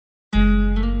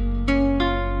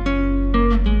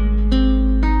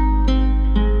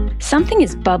Something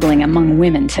is bubbling among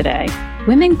women today.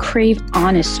 Women crave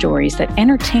honest stories that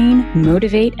entertain,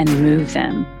 motivate, and move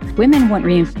them. Women want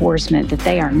reinforcement that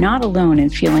they are not alone in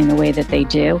feeling the way that they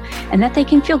do, and that they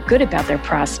can feel good about their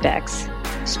prospects.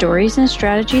 Stories and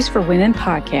Strategies for Women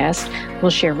podcast will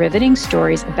share riveting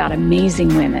stories about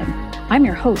amazing women. I'm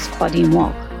your host, Claudine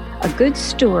Walk. A good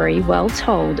story, well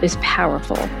told, is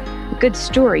powerful. A good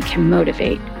story can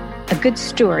motivate. A good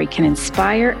story can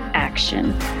inspire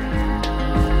action.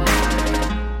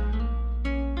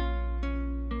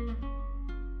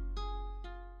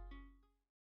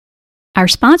 Our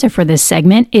sponsor for this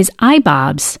segment is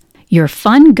iBobs, your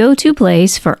fun go-to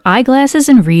place for eyeglasses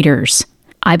and readers.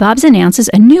 iBobs announces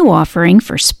a new offering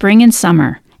for spring and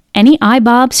summer. Any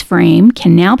iBobs frame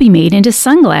can now be made into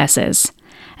sunglasses.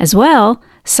 As well,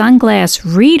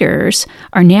 sunglass readers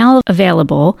are now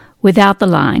available without the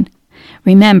line.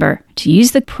 Remember to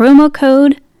use the promo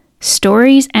code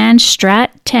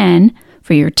StoriesandStrat10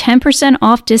 for your 10%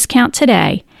 off discount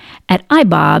today at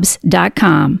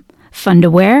ibobs.com. Fun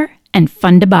to wear and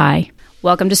fun to buy.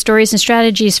 Welcome to Stories and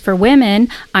Strategies for Women.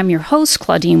 I'm your host,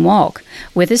 Claudine Walk.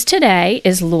 With us today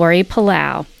is Laurie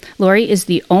Palau. Laurie is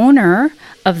the owner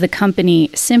of the company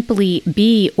Simply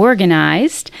Be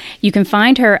Organized. You can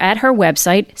find her at her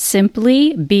website,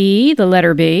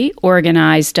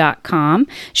 organized.com.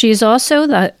 She is also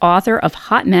the author of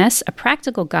Hot Mess, A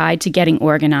Practical Guide to Getting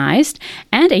Organized,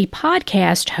 and a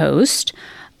podcast host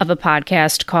of a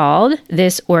podcast called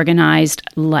This Organized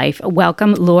Life.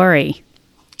 Welcome, Laurie.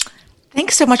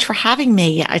 Thanks so much for having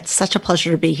me. It's such a pleasure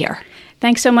to be here.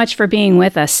 Thanks so much for being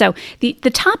with us. So the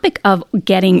topic of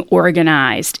getting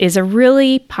organized is a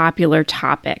really popular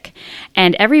topic.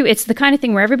 And it's the kind of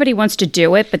thing where everybody wants to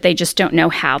do it, but they just don't know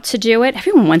how to do it.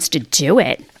 Everyone wants to do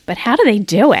it, but how do they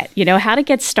do it? You know, how to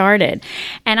get started.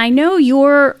 And I know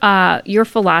your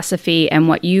philosophy and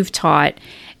what you've taught,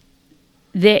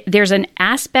 there's an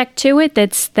aspect to it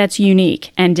that's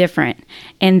unique and different,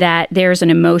 in that there's an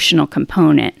emotional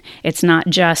component. It's not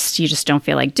just you just don't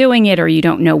feel like doing it, or you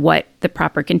don't know what the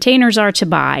proper containers are to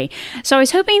buy. So I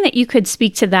was hoping that you could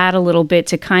speak to that a little bit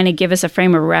to kind of give us a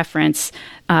frame of reference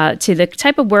to the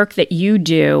type of work that you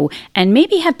do, and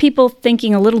maybe have people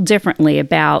thinking a little differently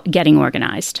about getting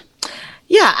organized.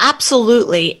 Yeah,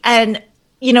 absolutely. And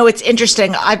you know, it's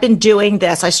interesting. I've been doing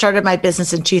this. I started my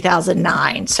business in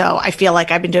 2009. So I feel like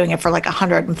I've been doing it for like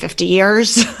 150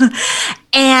 years.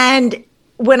 And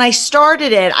when I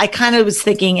started it, I kind of was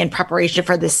thinking in preparation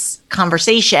for this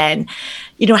conversation,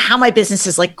 you know, how my business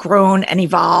has like grown and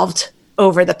evolved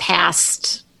over the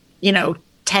past,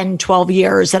 10, 12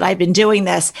 years that I've been doing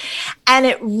this. And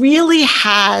it really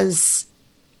has,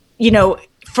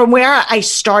 from where I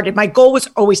started, my goal was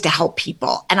always to help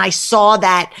people. And I saw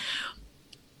that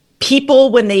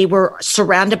people, when they were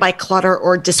surrounded by clutter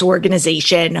or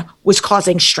disorganization, was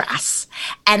causing stress.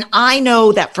 And I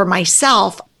know that for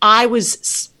myself, I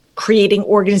was creating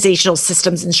organizational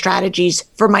systems and strategies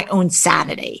for my own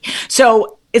sanity.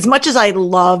 So as much as I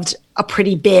loved a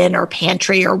pretty bin or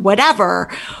pantry or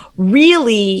whatever,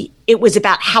 really it was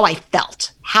about how I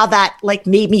felt, how that like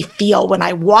made me feel when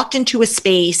I walked into a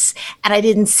space and I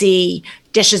didn't see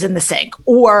dishes in the sink,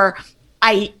 or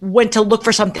I went to look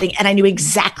for something and I knew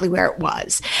exactly where it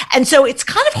was. And so it's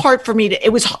kind of hard for me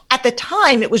at the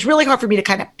time, it was really hard for me to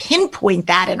kind of pinpoint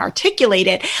that and articulate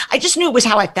it. I just knew it was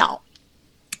how I felt.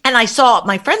 And I saw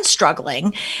my friends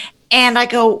struggling, and I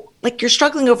go, like, you're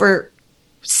struggling over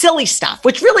silly stuff,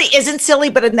 which really isn't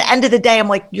silly, but at the end of the day, I'm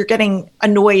like, you're getting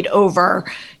annoyed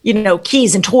over,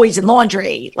 keys and toys and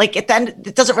laundry. Like at the end,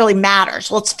 it doesn't really matter.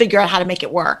 So let's figure out how to make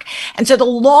it work. And so the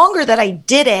longer that I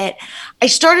did it, I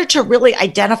started to really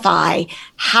identify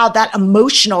how that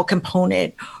emotional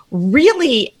component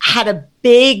really had a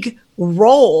big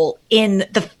role in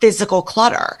the physical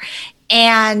clutter.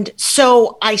 And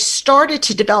so I started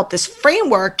to develop this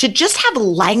framework to just have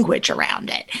language around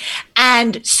it.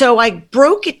 And so I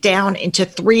broke it down into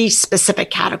 3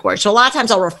 specific categories. So a lot of times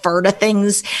I'll refer to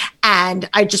things, and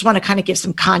I just want to kind of give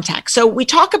some context. So we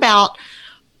talk about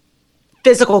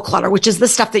physical clutter, which is the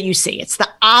stuff that you see. It's the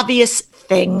obvious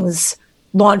things: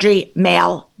 laundry,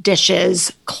 mail,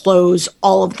 dishes, clothes,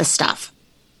 all of the stuff.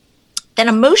 Then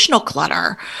emotional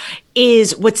clutter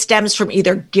is what stems from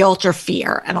either guilt or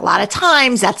fear. And a lot of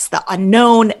times that's the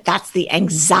unknown, that's the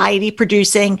anxiety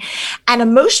producing. And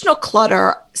emotional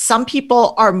clutter, some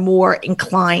people are more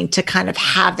inclined to kind of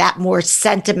have that more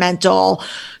sentimental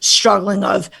struggling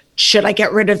of, should I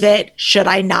get rid of it? Should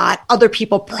I not? Other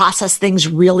people process things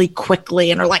really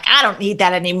quickly and are like, I don't need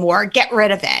that anymore. Get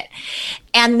rid of it.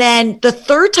 And then the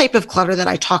third type of clutter that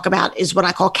I talk about is what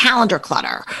I call calendar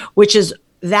clutter, which is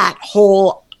that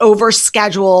whole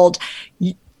overscheduled,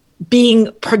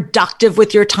 being productive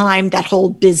with your time, that whole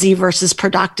busy versus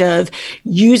productive,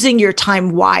 using your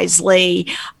time wisely.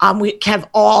 We have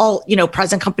all,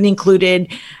 present company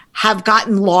included, have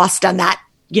gotten lost on that,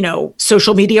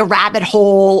 social media rabbit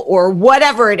hole or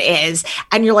whatever it is.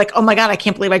 And you're like, oh my God, I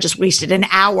can't believe I just wasted an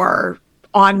hour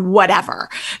on whatever.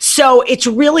 So it's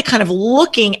really kind of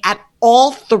looking at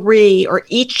all three or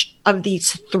each of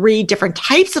these three different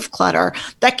types of clutter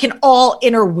that can all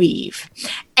interweave.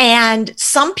 And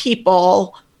some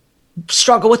people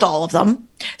struggle with all of them.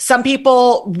 Some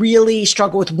people really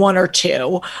struggle with one or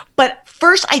two. But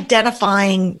first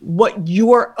identifying what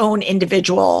your own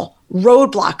individual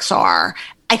roadblocks are,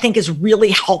 I think is really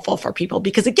helpful for people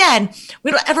because, again,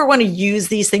 we don't ever want to use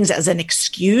these things as an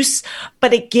excuse,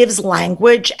 but it gives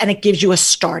language and it gives you a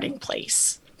starting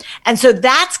place. And so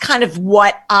that's kind of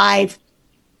what I've,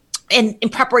 in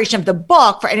preparation of the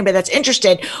book, for anybody that's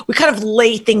interested, we kind of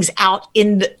lay things out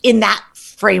in that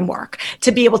framework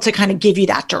to be able to kind of give you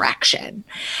that direction.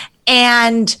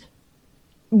 And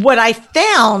what I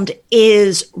found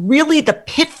is really the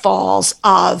pitfalls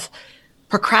of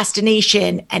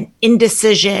procrastination and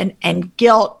indecision and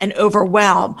guilt and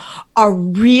overwhelm are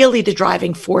really the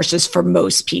driving forces for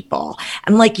most people.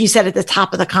 And like you said at the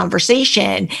top of the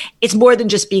conversation, it's more than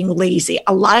just being lazy.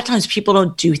 A lot of times people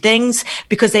don't do things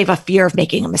because they have a fear of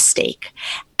making a mistake.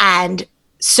 And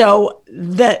so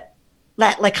that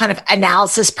like kind of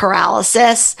analysis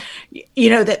paralysis,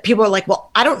 that people are like, well,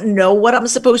 I don't know what I'm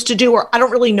supposed to do, or I don't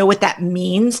really know what that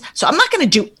means. So I'm not going to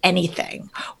do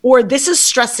anything, or this is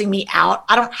stressing me out.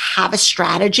 I don't have a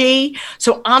strategy.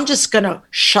 So I'm just going to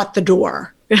shut the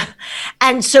door.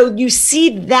 And so you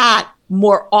see that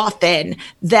more often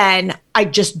than I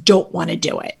just don't want to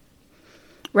do it.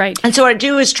 Right. And so what I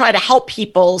do is try to help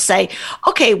people say,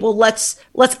 okay, well, let's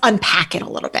unpack it a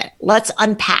little bit. Let's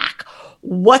unpack.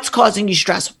 What's causing you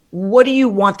stress? What do you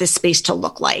want this space to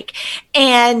look like?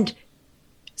 And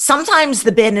sometimes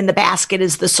the bin in the basket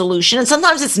is the solution, and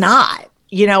sometimes it's not.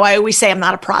 I always say I'm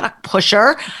not a product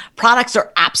pusher. Products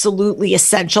are absolutely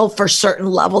essential for certain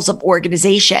levels of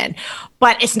organization,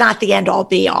 but it's not the end all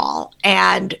be all.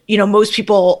 And, most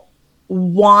people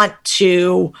want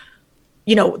to,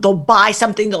 they'll buy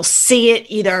something, they'll see it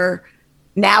either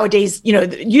nowadays,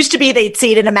 it used to be they'd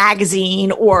see it in a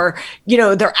magazine or,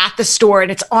 they're at the store and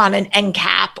it's on an end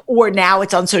cap, or now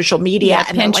it's on social media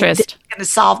and Pinterest. they're like, this is going to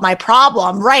solve my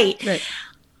problem. Right.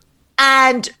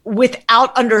 And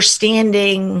without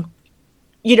understanding,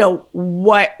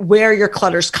 where your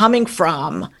clutter's coming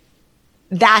from,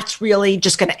 that's really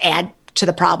just going to add to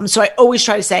the problem. So I always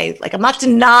try to say, like, I'm not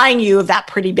denying you of that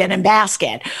pretty bin and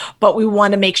basket, but we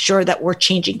want to make sure that we're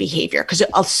changing behavior, because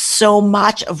so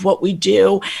much of what we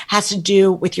do has to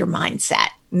do with your mindset,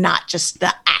 not just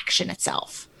the action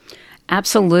itself.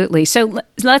 Absolutely. So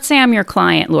let's say I'm your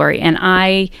client, Laurie, and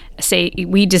I say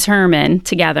we determine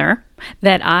together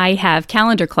that I have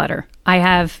calendar clutter. I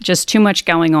have just too much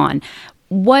going on.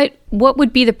 What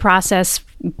would be the process?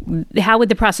 How would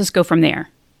the process go from there?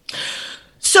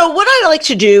 So what I like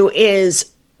to do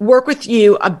is work with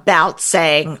you about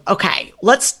saying, okay,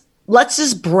 let's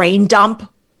just brain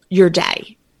dump your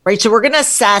day, right? So we're going to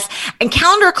assess, and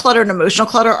calendar clutter and emotional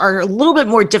clutter are a little bit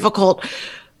more difficult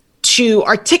to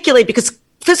articulate because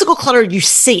physical clutter, you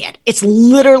see it. It's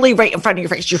literally right in front of your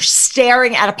face. You're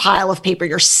staring at a pile of paper.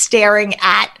 You're staring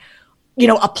at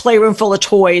a playroom full of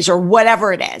toys or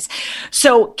whatever it is.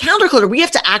 So calendar clutter, we have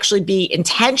to actually be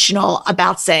intentional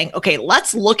about saying, okay,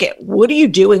 let's look at what are you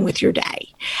doing with your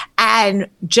day? And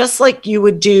just like you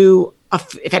would do,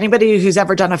 if anybody who's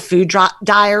ever done a food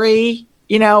diary,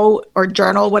 or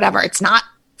journal, whatever, it's not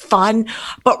fun,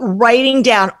 but writing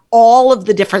down all of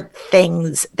the different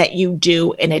things that you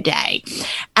do in a day.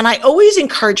 And I always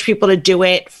encourage people to do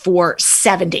it for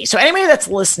 7 days. So anybody that's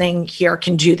listening here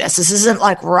can do this. This isn't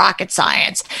like rocket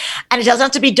science. And it doesn't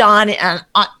have to be done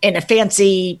in a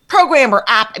fancy program or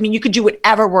app. I mean, you could do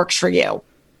whatever works for you.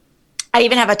 I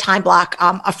even have a time block,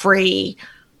 a free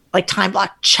time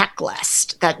block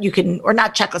checklist that you can, or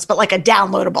not checklist, but like a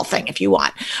downloadable thing if you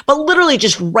want. But literally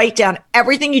just write down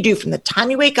everything you do from the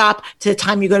time you wake up to the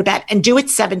time you go to bed, and do it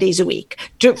 7 days a week,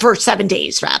 for 7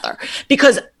 days rather,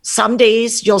 because some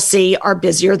days you'll see are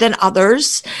busier than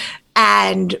others.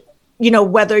 And,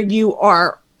 whether you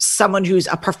are someone who's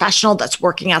a professional that's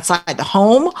working outside the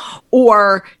home,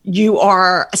 or you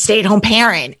are a stay-at-home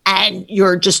parent and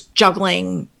you're just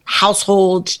juggling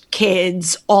household,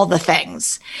 kids, all the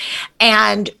things,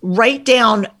 and write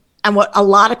down. And what a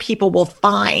lot of people will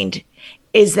find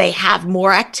is they have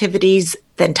more activities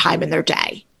than time in their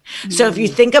day. Mm-hmm. So if you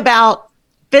think about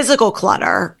physical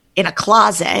clutter in a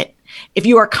closet, If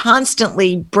you are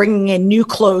constantly bringing in new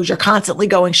clothes, you're constantly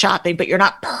going shopping, but you're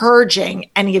not purging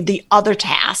any of the other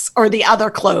tasks or the other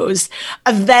clothes,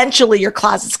 eventually your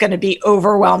closet's going to be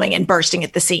overwhelming and bursting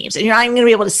at the seams. And you're not even going to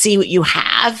be able to see what you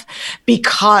have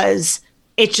because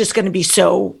it's just going to be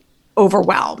so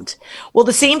overwhelmed. Well,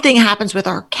 the same thing happens with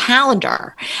our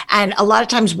calendar. And a lot of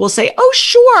times we'll say, oh,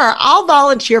 sure, I'll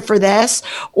volunteer for this,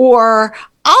 or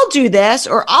I'll do this,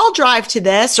 or I'll drive to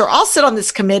this, or I'll sit on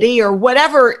this committee, or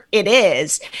whatever it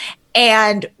is.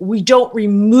 And we don't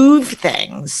remove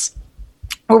things,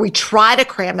 or we try to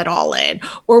cram it all in,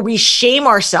 or we shame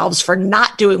ourselves for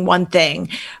not doing one thing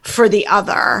for the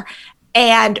other.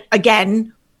 And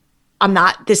again,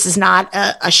 this is not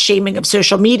a shaming of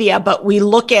social media, but we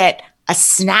look at a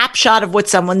snapshot of what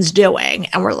someone's doing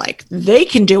and we're like, they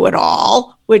can do it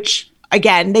all, which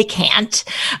again, they can't.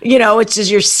 It's just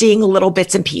you're seeing little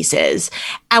bits and pieces.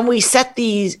 And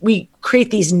we create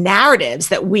these narratives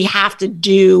that we have to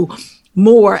do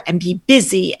more and be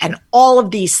busy and all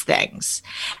of these things.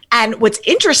 And what's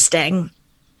interesting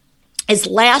is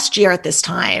last year at this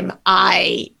time,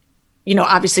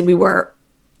 obviously we were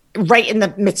right in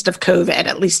the midst of COVID,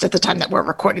 at least at the time that we're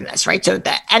recording this, right? So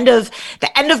the end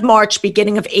of March,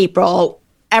 beginning of April,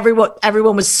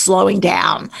 everyone was slowing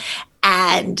down.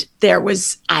 And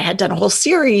I had done a whole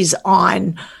series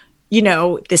on,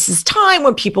 this is time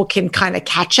when people can kind of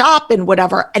catch up and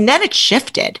whatever. And then it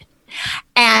shifted.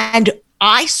 And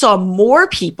I saw more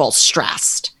people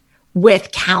stressed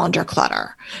with calendar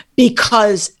clutter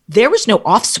because there was no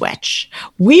off switch.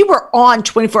 We were on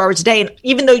 24 hours a day. And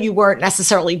even though you weren't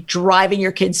necessarily driving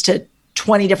your kids to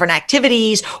 20 different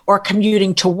activities or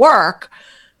commuting to work,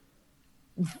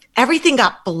 everything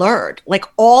got blurred. Like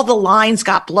all the lines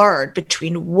got blurred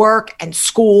between work and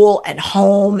school and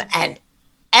home and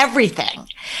everything.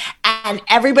 And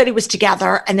everybody was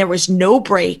together and there was no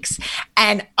breaks.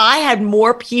 And I had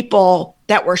more people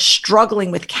that were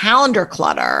struggling with calendar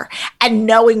clutter and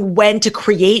knowing when to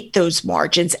create those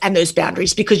margins and those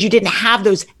boundaries because you didn't have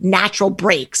those natural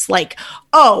breaks. Like,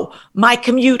 oh, my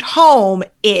commute home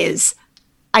is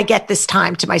I get this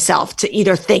time to myself to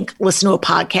either think, listen to a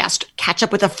podcast, catch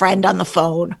up with a friend on the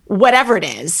phone, whatever it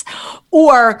is,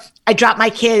 or I drop my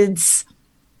kids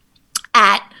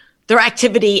at their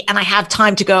activity and I have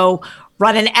time to go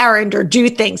run an errand or do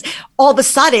things. All of a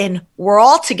sudden, we're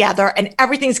all together and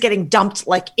everything's getting dumped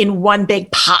like in one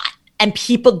big pot. And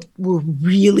people were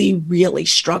really, really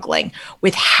struggling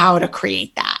with how to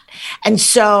create that. And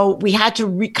so we had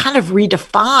to kind of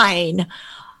redefine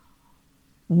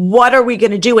what are we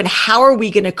going to do and how are we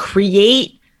going to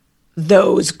create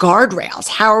those guardrails?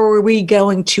 How are we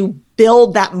going to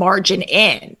build that margin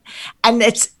in? And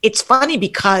it's funny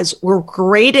because we're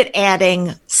great at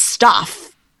adding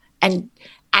stuff and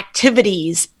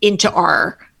activities into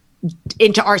our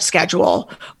schedule,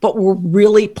 but we're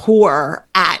really poor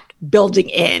at building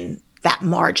in that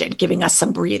margin, giving us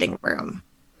some breathing room.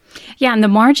 Yeah, and the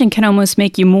margin can almost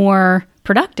make you more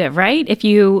productive, right? If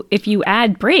you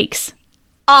add breaks.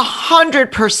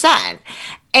 100%.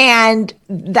 And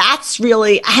that's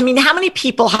really, how many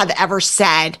people have ever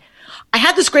said, I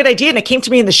had this great idea and it came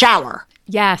to me in the shower?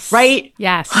 Yes. Right?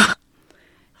 Yes.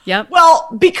 Yep. Well,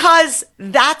 because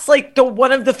that's like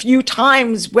one of the few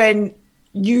times when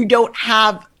you don't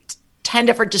have 10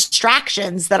 different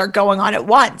distractions that are going on at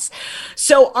once.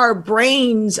 So our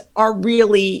brains are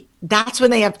really, that's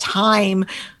when they have time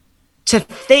to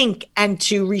think and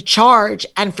to recharge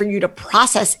and for you to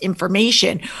process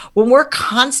information. When we're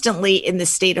constantly in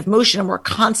this state of motion and we're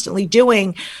constantly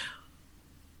doing,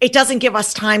 it doesn't give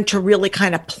us time to really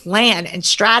kind of plan and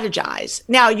strategize.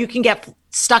 Now you can get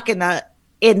stuck in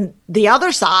the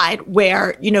other side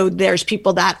where, there's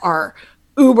people that are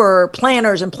uber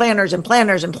planners and planners and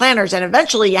planners and planners, and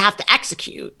eventually you have to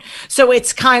execute. So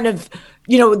it's kind of,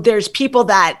 there's people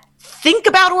that think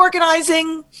about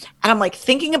organizing, and I'm like,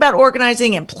 thinking about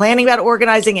organizing and planning about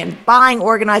organizing and buying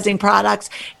organizing products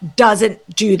doesn't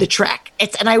do the trick.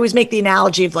 And I always make the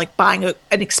analogy of like buying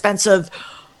an expensive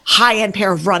high-end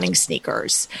pair of running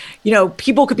sneakers.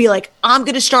 People could be like, I'm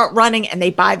going to start running, and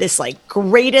they buy this like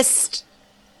greatest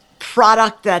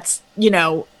product that's,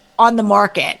 on the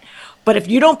market. But if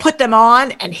you don't put them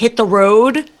on and hit the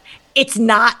road, it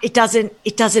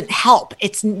doesn't help.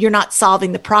 You're not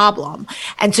solving the problem.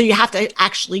 And so you have to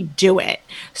actually do it.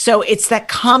 So it's that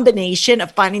combination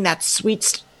of finding that sweet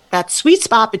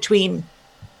spot between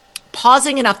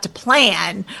pausing enough to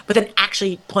plan, but then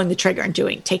actually pulling the trigger and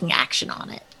taking action on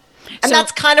it. And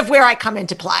that's kind of where I come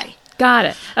into play. Got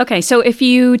it. Okay. So if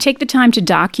you take the time to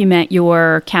document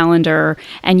your calendar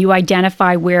and you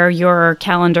identify where your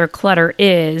calendar clutter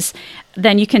is,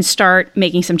 then you can start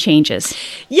making some changes.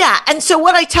 Yeah. And so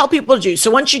what I tell people to do, so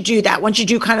once you do that, once you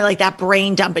do kind of like that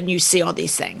brain dump and you see all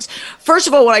these things, first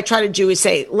of all, what I try to do is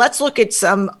say, let's look at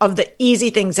some of the easy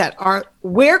things that are,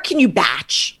 where can you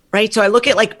batch? Right. So I look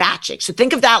at like batching. So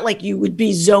think of that like you would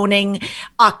be zoning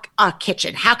a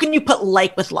kitchen. How can you put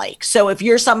like with like? So if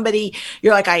you're somebody,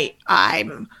 you're like,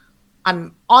 I'm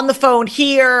on the phone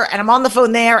here and I'm on the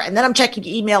phone there, and then I'm checking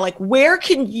email, like where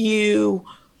can you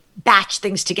batch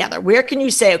things together? Where can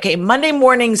you say, okay, Monday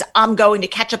mornings, I'm going to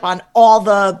catch up on all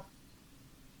the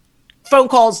phone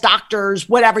calls, doctors,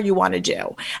 whatever you want to do.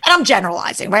 And I'm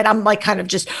generalizing, right? I'm like kind of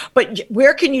just, but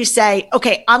where can you say,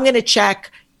 okay, I'm going to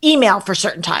check email for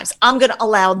certain times. I'm going to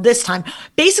allow this time,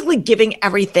 basically giving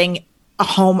everything a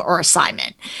home or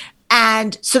assignment.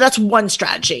 And so that's one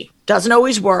strategy. Doesn't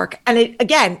always work. And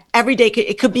again, every day,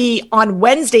 it could be on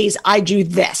Wednesdays, I do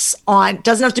this.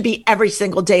 Doesn't have to be every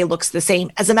single day looks the same.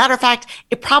 As a matter of fact,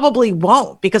 it probably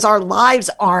won't, because our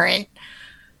lives aren't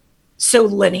so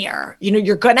linear.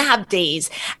 You're going to have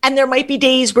days, and there might be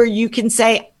days where you can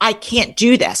say, I can't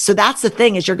do this. So that's the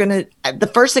thing, is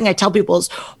the first thing I tell people is,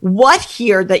 what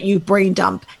here that you brain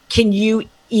dump can you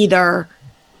either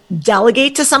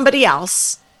delegate to somebody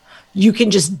else? You can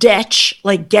just ditch,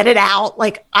 like get it out.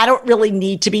 Like, I don't really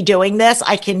need to be doing this.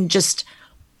 I can just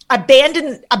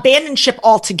abandon ship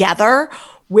altogether.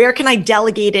 Where can I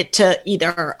delegate it to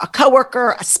either a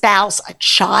coworker, a spouse, a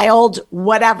child,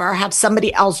 whatever, have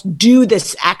somebody else do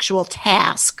this actual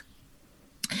task?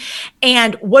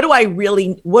 And what do I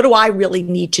really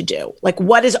need to do? Like,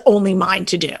 what is only mine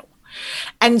to do?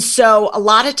 And so a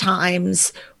lot of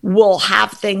times we'll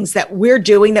have things that we're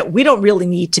doing that we don't really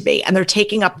need to be, and they're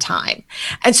taking up time.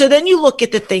 And so then you look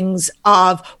at the things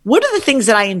of, what are the things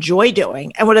that I enjoy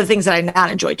doing and what are the things that I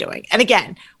not enjoy doing? And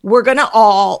again, we're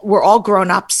all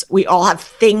grown-ups. We all have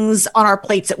things on our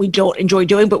plates that we don't enjoy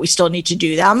doing, but we still need to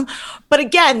do them. But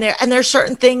again, there's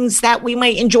certain things that we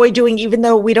might enjoy doing even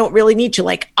though we don't really need to.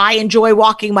 Like, I enjoy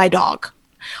walking my dog.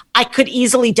 I could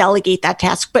easily delegate that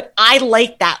task, but I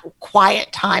like that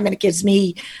quiet time, and it gives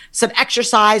me some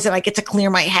exercise and I get to clear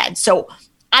my head. So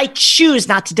I choose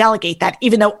not to delegate that,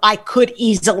 even though I could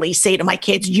easily say to my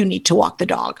kids, you need to walk the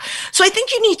dog. So I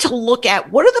think you need to look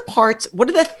at what are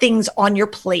the things on your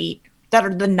plate that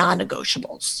are the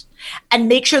non-negotiables, and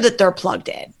make sure that they're plugged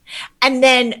in. And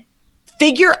then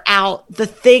figure out the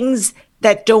things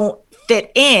that don't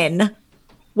fit in.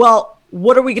 Well,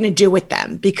 what are we going to do with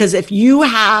them? Because if you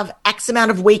have X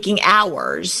amount of waking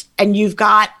hours and you've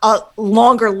got a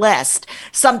longer list,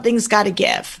 something's got to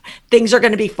give. Things are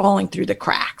going to be falling through the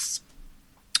cracks.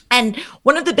 And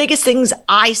one of the biggest things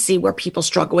I see where people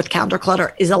struggle with calendar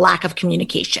clutter is a lack of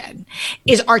communication,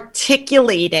 is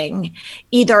articulating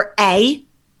either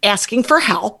asking for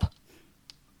help,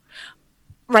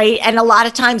 right? And a lot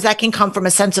of times that can come from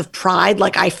a sense of pride.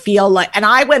 Like, I feel like, and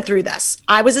I went through this.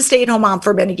 I was a stay-at-home mom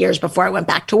for many years before I went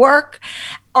back to work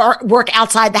or work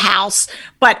outside the house.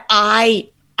 But I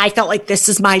felt like this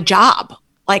is my job.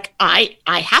 Like, I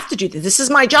have to do this. This is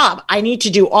my job. I need to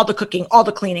do all the cooking, all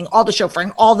the cleaning, all the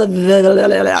chauffeuring, all the,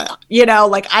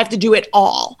 like I have to do it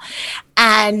all.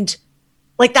 And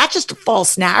like, that's just a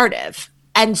false narrative.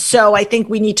 And so I think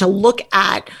we need to look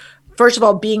at, first of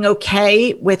all, being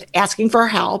okay with asking for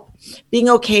help, being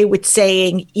okay with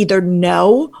saying either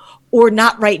no or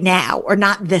not right now or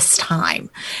not this time.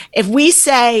 If we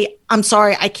say, I'm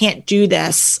sorry, I can't do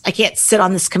this, I can't sit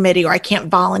on this committee, or I can't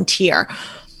volunteer,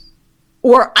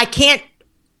 or I can't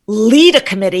lead a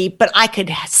committee, but I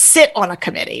could sit on a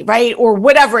committee, right? Or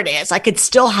whatever it is, I could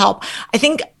still help. I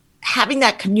think having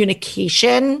that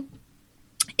communication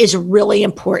is really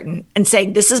important, and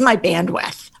saying, this is my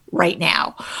bandwidth right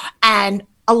now. And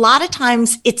a lot of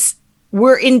times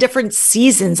we're in different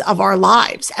seasons of our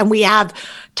lives, and we have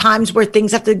times where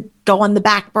things have to go on the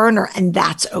back burner, and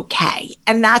that's okay.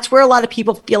 And that's where a lot of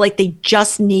people feel like they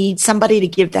just need somebody to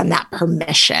give them that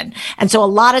permission. And so a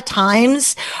lot of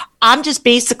times I'm just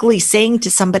basically saying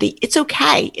to somebody, it's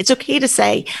okay. It's okay to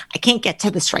say, I can't get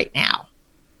to this right now.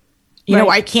 You know,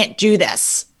 I can't do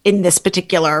this in this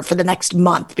particular for the next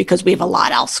month because we have a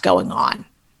lot else going on.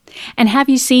 And have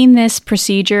you seen this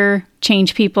procedure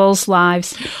change people's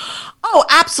lives? Oh,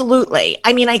 absolutely.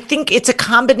 I mean, I think it's a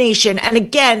combination. And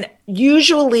again,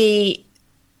 usually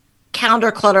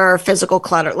calendar clutter, physical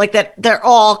clutter, like that, they're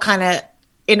all kind of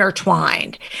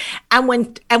intertwined. And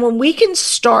when we can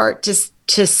start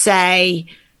to say,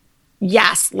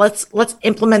 yes, let's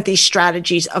implement these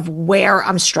strategies of where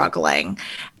I'm struggling,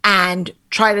 and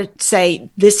try to say,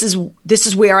 this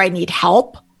is where I need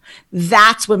help.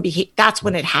 That's when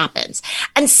it happens.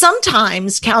 And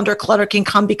sometimes calendar clutter can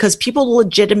come because people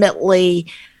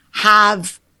legitimately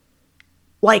have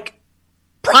like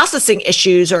processing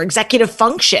issues or executive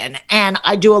function. And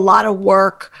I do a lot of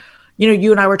work.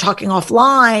 You and I were talking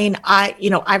offline. I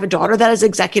have a daughter that has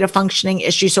executive functioning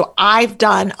issues. So I've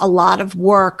done a lot of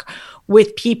work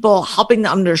with people, helping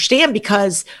them understand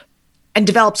and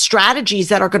develop strategies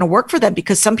that are going to work for them,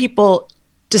 because some people,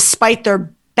 despite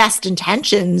their best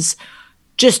intentions,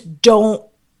 just don't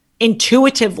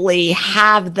intuitively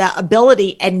have the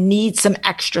ability and need some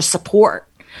extra support.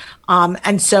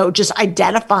 And so just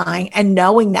identifying and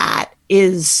knowing that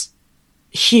is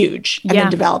huge, and then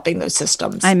developing those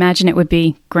systems. I imagine it would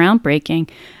be groundbreaking,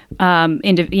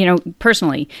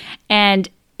 personally. And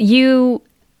you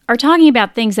are talking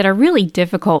about things that are really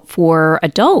difficult for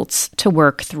adults to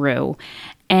work through.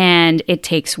 And it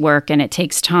takes work, and it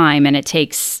takes time, and it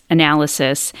takes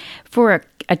analysis. For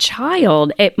a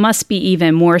child, it must be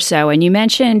even more so. And you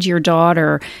mentioned your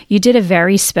daughter. You did a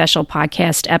very special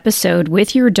podcast episode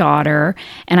with your daughter.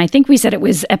 And I think we said it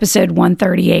was episode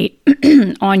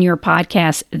 138 on your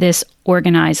podcast, This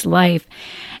Organized Life.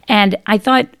 And I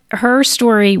thought her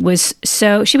story was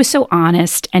she was so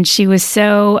honest, and she was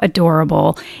so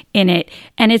adorable in it.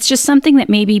 And it's just something that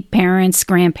maybe parents,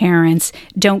 grandparents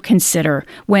don't consider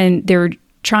when they're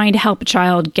trying to help a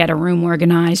child get a room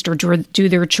organized, or do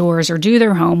their chores, or do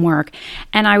their homework.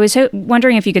 And I was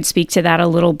wondering if you could speak to that a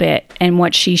little bit, and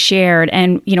what she shared,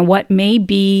 and what may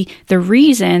be the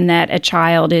reason that a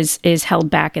child is held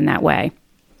back in that way.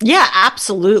 Yeah,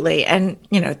 absolutely. And,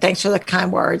 thanks for the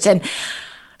kind words. And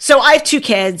so I have 2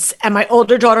 kids, and my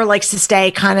older daughter likes to stay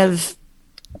kind of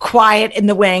quiet in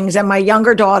the wings. And my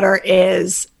younger daughter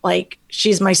is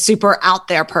she's my super out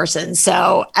there person.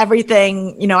 So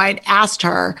everything, I'd asked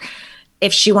her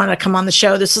if she wanted to come on the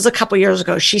show. This was a couple years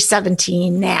ago. She's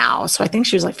 17 now. So I think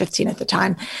she was 15 at the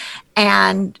time,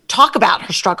 and talk about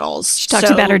her struggles. She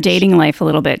talked about her dating life a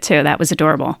little bit too. That was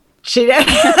adorable. She did.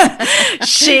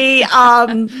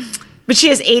 But she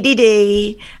has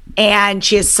ADD, and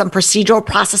she has some procedural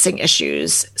processing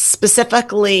issues,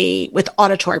 specifically with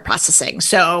auditory processing.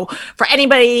 So for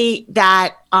anybody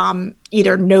that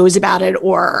either knows about it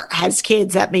or has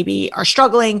kids that maybe are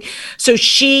struggling, so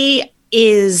she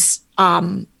is,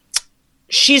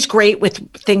 she's great with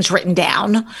things written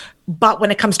down, but when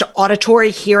it comes to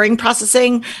auditory hearing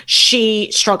processing,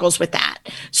 she struggles with that.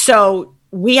 So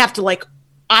we have to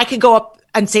I could go up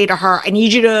and say to her, I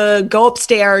need you to go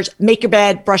upstairs, make your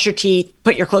bed, brush your teeth,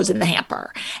 put your clothes in the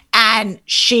hamper. And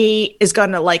she is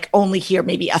going to only hear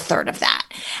maybe a third of that.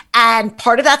 And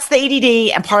part of that's the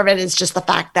ADD, and part of it is just the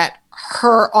fact that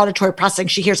her auditory processing,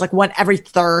 she hears one every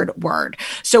third word.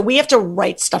 So we have to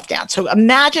write stuff down. So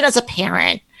imagine as a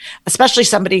parent, especially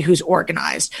somebody who's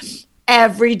organized,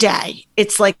 every day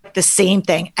it's the same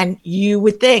thing. And you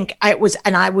would think I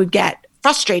would get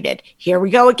frustrated. Here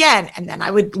we go again. And then I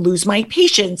would lose my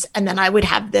patience. And then I would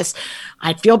have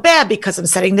I'd feel bad because I'm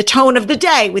setting the tone of the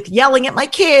day with yelling at my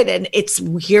kid. And it's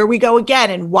here we go again.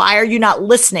 And why are you not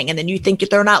listening? And then you think if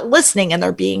they're not listening and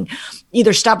they're being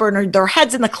either stubborn or their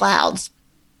heads in the clouds,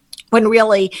 when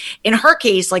really in her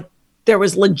case, there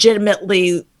was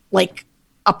legitimately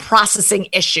a processing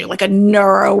issue, a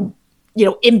neuro,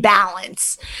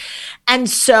 imbalance. And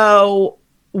so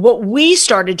what we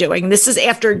started doing, this is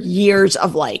after years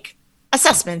of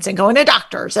assessments and going to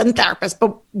doctors and therapists,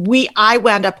 but I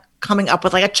wound up coming up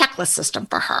with a checklist system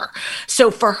for her. So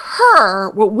for her,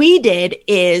 what we did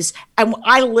is, and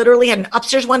I literally had an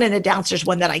upstairs one and a downstairs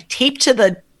one that I taped to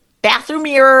the bathroom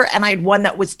mirror, and I had one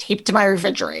that was taped to my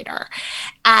refrigerator.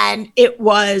 And it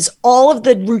was all of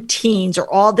the routines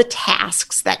or all the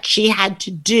tasks that she had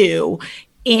to do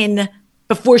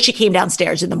before she came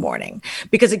downstairs in the morning.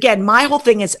 Because again, my whole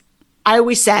thing is, I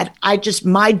always said,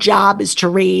 my job is to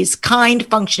raise kind,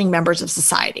 functioning members of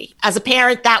society. As a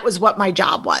parent, that was what my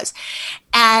job was.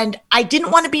 And I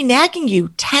didn't want to be nagging you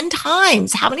 10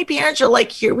 times. How many parents are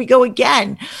here we go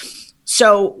again?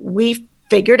 So we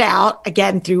figured out,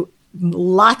 again, through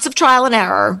lots of trial and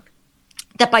error,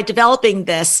 that by developing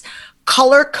this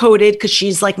color coded, because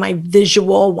she's my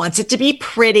visual, wants it to be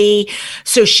pretty.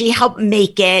 So she helped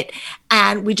make it.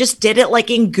 And we just did it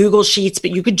in Google Sheets,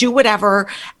 but you could do whatever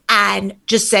and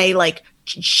just say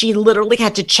she literally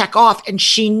had to check off, and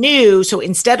she knew. So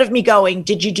instead of me going,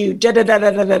 did you do da da da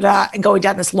da da da da, and going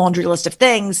down this laundry list of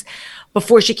things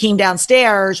before she came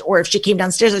downstairs, or if she came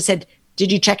downstairs, I said,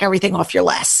 did you check everything off your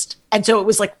list? And so it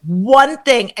was one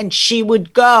thing, and she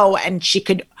would go and she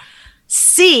could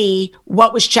see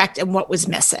what was checked and what was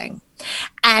missing.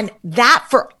 And that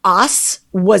for us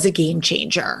was a game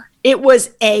changer. It was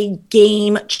a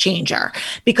game changer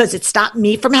because it stopped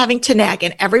me from having to nag.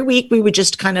 And every week we would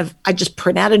just I just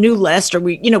print out a new list, or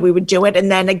we would do it.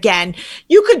 And then again,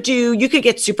 you could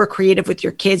get super creative with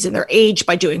your kids and their age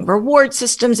by doing reward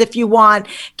systems if you want,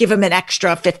 give them an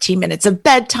extra 15 minutes of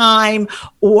bedtime,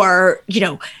 or,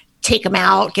 take them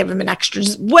out, give them an extra,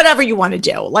 whatever you want to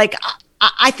do. Like,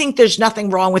 I think there's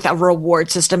nothing wrong with a reward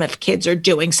system if kids are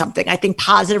doing something. I think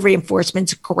positive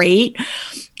reinforcement's great.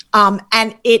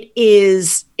 And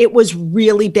it was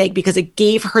really big because it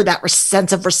gave her that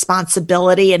sense of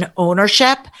responsibility and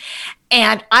ownership.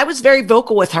 And I was very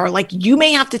vocal with her, like, you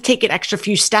may have to take an extra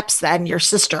few steps than your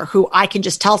sister, who I can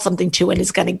just tell something to and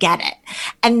is going to get it.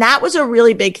 And that was a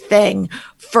really big thing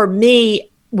for me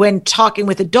when talking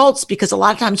with adults, because a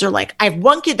lot of times they're like, I have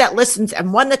one kid that listens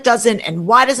and one that doesn't. And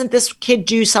why doesn't this kid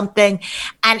do something?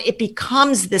 And it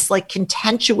becomes this like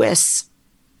contentious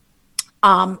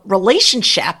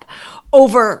relationship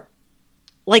over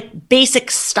like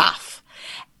basic stuff.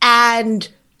 And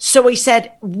so we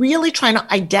said, really trying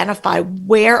to identify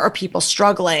where are people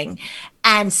struggling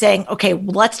and saying, okay,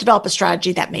 let's develop a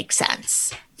strategy that makes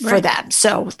sense for them.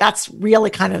 So that's really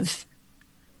kind of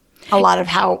a lot of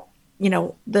how,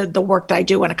 the work that I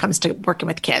do when it comes to working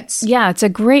with kids. Yeah, it's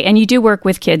and you do work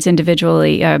with kids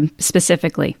individually,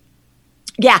 specifically.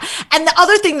 Yeah. And the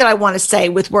other thing that I want to say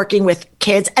with working with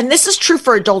kids, and this is true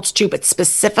for adults too, but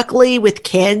specifically with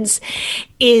kids,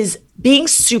 is being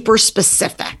super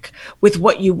specific with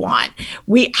what you want.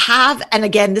 We have, and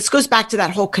again, this goes back to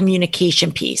that whole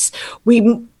communication piece.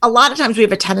 A lot of times we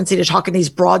have a tendency to talk in these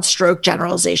broad stroke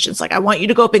generalizations. Like, I want you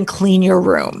to go up and clean your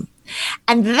room.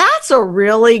 And that's a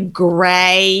really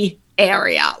gray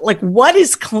area. Like, what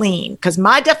is clean? Because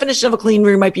my definition of a clean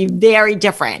room might be very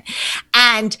different.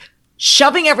 And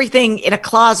shoving everything in a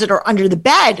closet or under the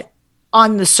bed,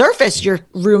 on the surface, your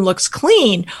room looks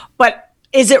clean, but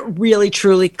is it really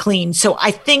truly clean? So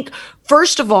I think,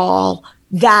 first of all,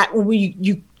 that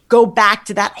you go back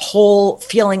to that whole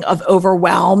feeling of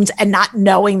overwhelmed and not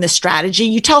knowing the strategy.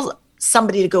 You tell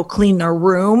somebody to go clean their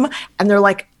room and they're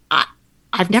like,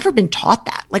 I've never been taught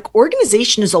that. Like,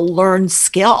 organization is a learned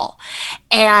skill.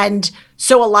 And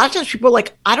so a lot of times people are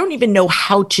like, I don't even know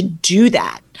how to do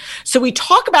that. So we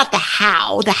talk about the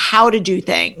how to do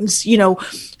things,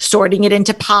 sorting it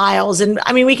into piles. And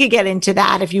I mean, we could get into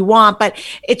that if you want, but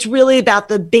it's really about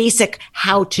the basic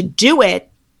how to do it.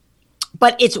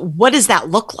 But it's, what does that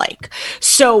look like?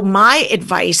 So my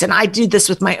advice, and I do this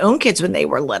with my own kids when they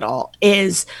were little,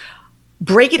 is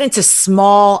break it into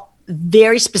small,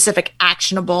 very specific,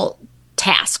 actionable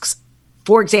tasks.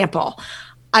 For example,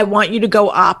 I want you to go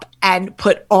up and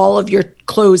put all of your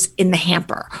clothes in the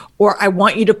hamper, or I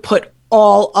want you to put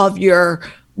all of your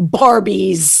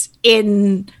Barbies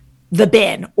in the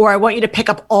bin, or I want you to pick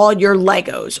up all your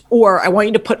Legos, or I want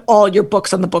you to put all your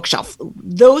books on the bookshelf.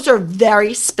 Those are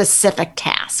very specific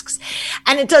tasks.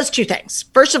 And it does two things.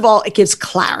 First of all, it gives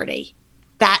clarity,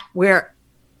 that where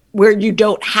you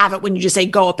don't have it when you just say,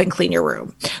 go up and clean your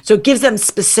room. So it gives them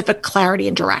specific clarity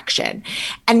and direction.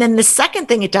 And then the second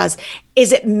thing it does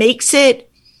is it makes it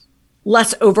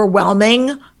less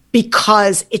overwhelming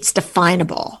because it's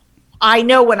definable. I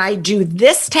know when I do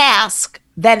this task,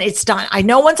 then it's done. I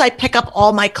know once I pick up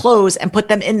all my clothes and put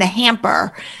them in the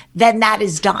hamper, then that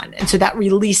is done. And so that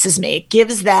releases me. It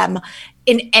gives them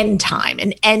an end time,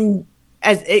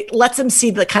 as it lets them see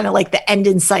the kind of like the end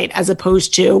in sight, as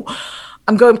opposed to,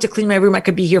 I'm going to clean my room. I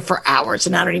could be here for hours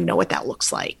and I don't even know what that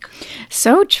looks like.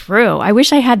 So true. I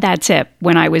wish I had that tip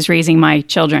when I was raising my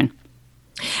children.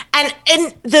 And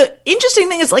the interesting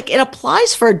thing is, like, it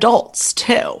applies for adults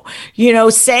too,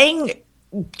 saying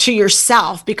to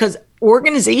yourself, because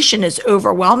organization is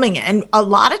overwhelming. And a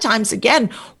lot of times, again,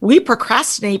 we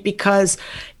procrastinate because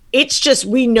it's just,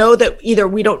 we know that either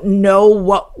we don't know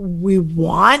what we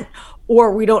want,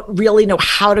 or we don't really know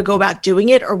how to go about doing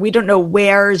it, or we don't know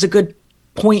where is a good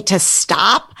point to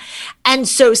stop. And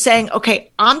so saying,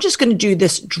 okay, I'm just going to do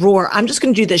this drawer. I'm just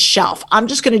going to do this shelf. I'm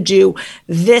just going to do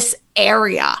this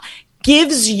area,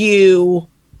 gives you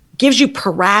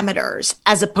parameters,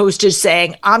 as opposed to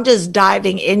saying, I'm just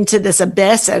diving into this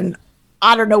abyss and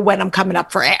I don't know when I'm coming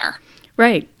up for air.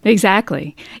 Right.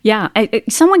 Exactly. Yeah.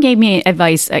 Someone gave me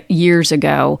advice years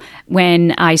ago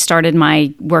when I started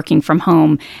my working from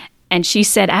home. And she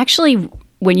said, actually,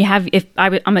 when you have,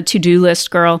 I'm a to-do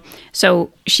list girl.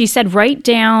 So she said, write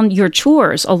down your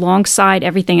chores alongside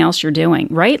everything else you're doing.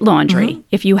 Write laundry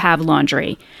if you have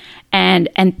laundry. And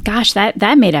gosh,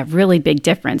 that made a really big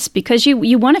difference, because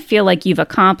you want to feel like you've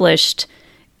accomplished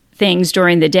things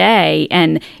during the day,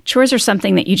 and chores are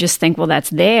something that you just think, well,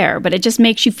 that's there, but it just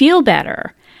makes you feel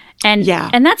better. And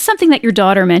that's something that your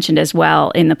daughter mentioned as well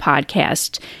in the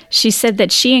podcast. She said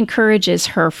that she encourages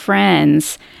her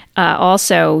friends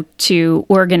also to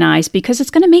organize because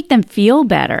it's going to make them feel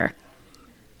better.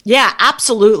 Yeah,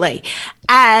 absolutely.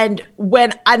 And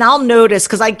I'll notice,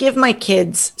 because I give my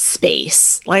kids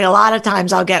space. Like a lot of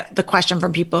times I'll get the question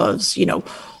from people is,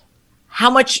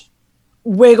 how much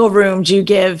wiggle room do you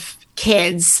give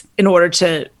kids in order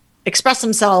to express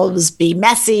themselves, be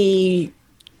messy,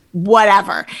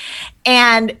 whatever.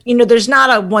 And, there's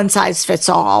not a one size fits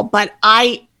all, but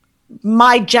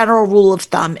my general rule of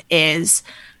thumb is,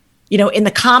 in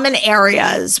the common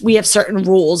areas, we have certain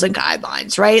rules and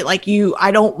guidelines, right? Like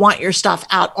I don't want your stuff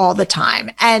out all the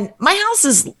time. And my house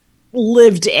is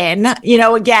lived in,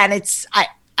 again,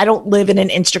 I don't live in an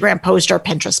Instagram post or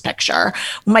Pinterest picture.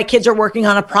 When my kids are working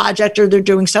on a project or they're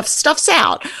doing stuff's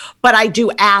out. But I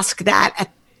do ask that,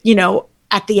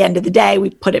 at the end of the day, we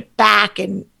put it back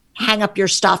and hang up your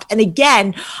stuff. And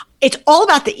again, it's all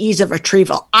about the ease of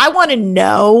retrieval. I want to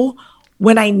know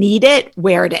when I need it,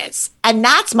 where it is. And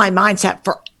that's my mindset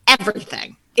for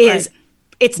everything is right.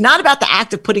 It's not about the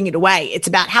act of putting it away. It's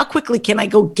about how quickly can I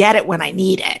go get it when I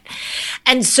need it.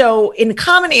 And so in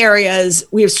common areas,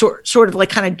 we have sort of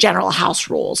like kind of general house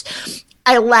rules.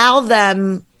 I allow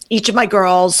them, each of my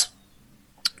girls,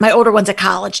 my older one's at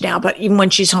college now, but even when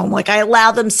she's home, like I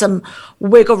allow them some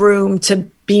wiggle room to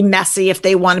be messy if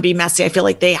they want to be messy. I feel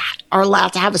like they are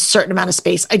allowed to have a certain amount of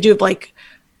space. I do have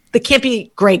they can't be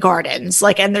gray gardens,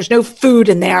 and there's no food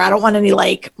in there. I don't want any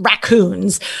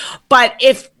raccoons. But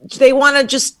if they want to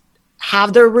just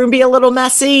have their room be a little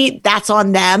messy, that's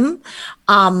on them.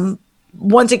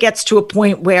 Once it gets to a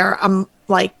point where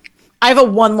I have a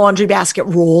one laundry basket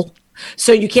rule.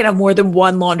 So you can't have more than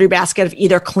one laundry basket of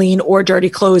either clean or dirty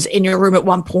clothes in your room at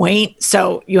one point.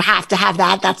 So you have to have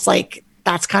that.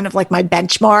 That's kind of like my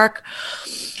benchmark.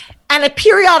 And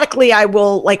periodically I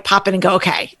will pop in and go,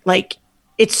 okay,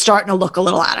 it's starting to look a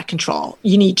little out of control.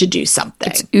 You need to do something.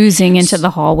 It's oozing into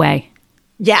the hallway.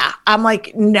 Yeah. I'm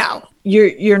like, no,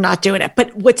 you're not doing it.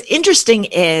 But what's interesting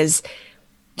is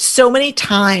so many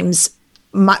times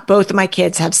both of my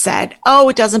kids have said, oh,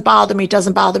 it doesn't bother me. It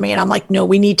doesn't bother me. And I'm like, no,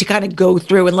 we need to kind of go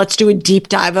through and let's do a deep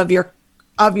dive of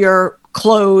your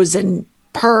clothes and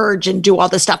purge and do all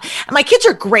this stuff. And my kids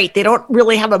are great. They don't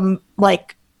really have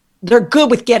they're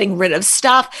good with getting rid of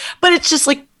stuff, but it's just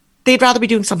they'd rather be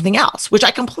doing something else, which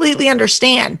I completely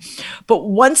understand. But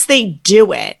once they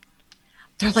do it,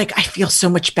 they're like, I feel so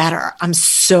much better. I'm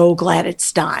so glad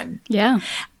it's done. Yeah.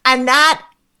 And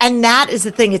that is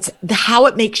the thing. It's how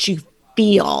it makes you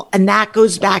feel. And that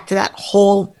goes back to that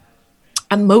whole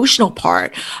emotional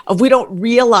part of we don't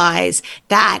realize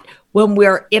that when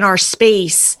we're in our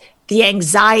space, the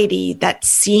anxiety that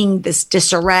seeing this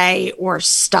disarray or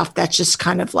stuff that's just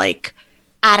kind of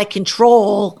out of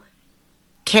control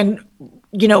can,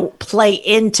 play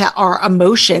into our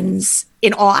emotions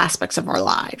in all aspects of our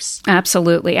lives.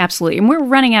 Absolutely. Absolutely. And we're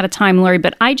running out of time, Laurie,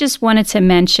 but I just wanted to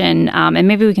mention, and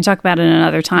maybe we can talk about it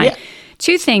another time. Yeah.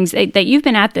 Two things that you've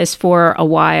been at this for a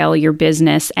while, your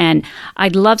business, and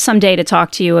I'd love someday to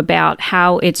talk to you about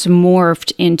how it's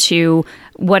morphed into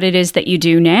what it is that you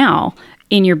do now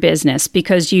in your business,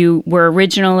 because you were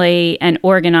originally an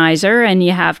organizer and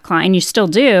you have clients, you still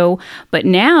do, but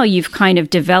now you've kind of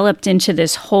developed into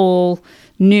this whole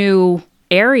new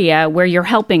area where you're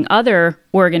helping other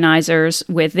organizers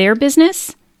with their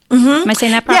business. Mm-hmm. Am I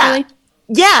saying that properly?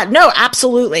 Yeah, no,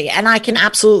 absolutely. And I can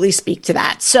absolutely speak to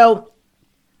that. So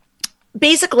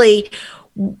basically,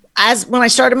 when I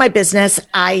started my business,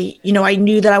 I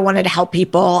knew that I wanted to help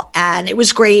people, and it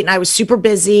was great. And I was super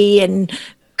busy and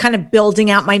kind of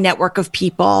building out my network of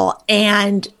people.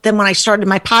 And then when I started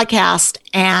my podcast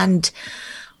and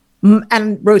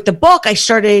wrote the book, I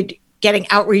started getting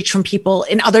outreach from people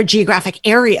in other geographic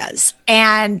areas.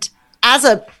 And as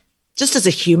a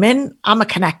human, I'm a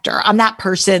connector. I'm that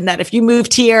person that if you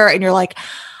moved here and you're like,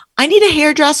 I need a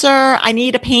hairdresser, I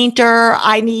need a painter,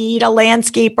 I need a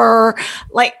landscaper,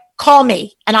 call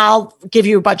me and I'll give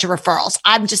you a bunch of referrals.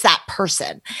 I'm just that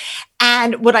person.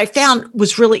 And what I found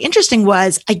was really interesting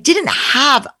was I didn't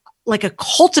have a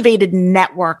cultivated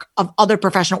network of other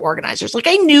professional organizers.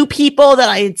 I knew people that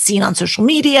I had seen on social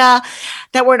media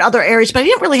that were in other areas, but I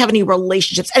didn't really have any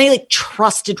relationships, any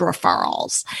trusted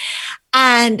referrals.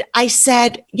 And I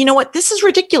said, you know what, this is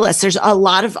ridiculous. There's a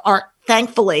lot of art.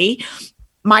 Thankfully,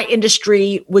 my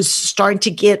industry was starting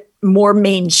to get more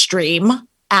mainstream.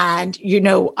 And,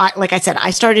 like I said, I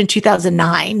started in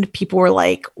 2009. People were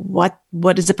like, what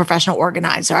is a professional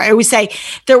organizer? I always say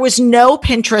there was no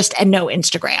Pinterest and no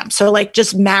Instagram. So like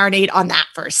just marinate on that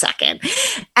for a second.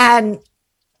 And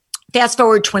fast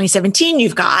forward 2017,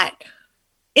 you've got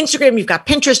Instagram, you've got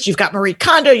Pinterest, you've got Marie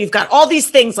Kondo, you've got all these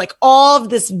things, like all of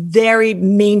this very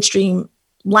mainstream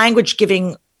language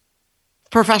giving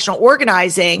professional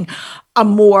organizing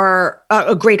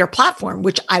a greater platform,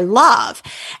 which I love.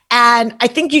 And I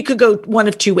think you could go one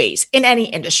of two ways in any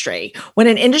industry. When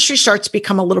an industry starts to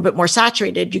become a little bit more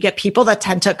saturated, you get people that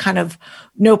tend to kind of,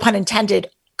 no pun intended,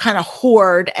 kind of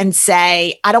hoard and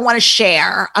say, I don't want to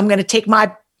share. I'm going to take my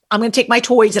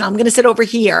toys and I'm going to sit over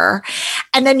here.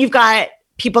 And then you've got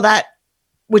people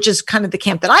which is kind of the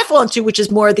camp that I fall into, which is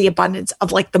more the abundance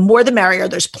of like the more the merrier.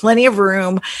 There's plenty of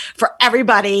room for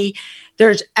everybody.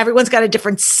 Everyone's got a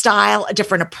different style, a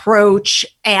different approach,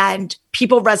 and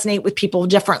people resonate with people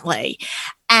differently.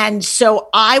 And so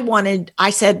I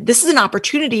said, this is an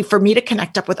opportunity for me to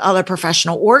connect up with other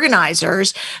professional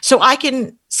organizers so I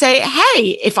can say,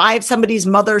 hey, if I have somebody's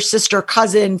mother, sister,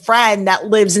 cousin, friend that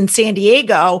lives in San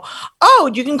Diego,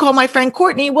 oh, you can call my friend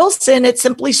Courtney Wilson at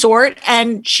Simply Sort,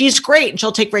 and she's great and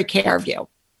she'll take great care of you.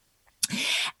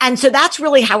 And so that's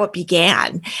really how it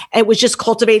began. It was just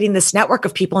cultivating this network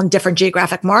of people in different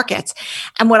geographic markets.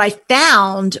 And what I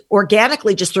found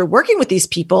organically just through working with these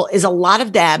people is a lot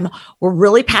of them were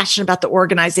really passionate about the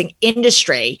organizing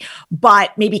industry,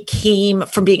 but maybe came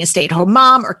from being a stay-at-home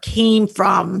mom or came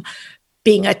from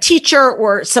being a teacher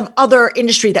or some other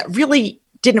industry that really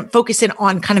didn't focus in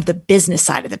on kind of the business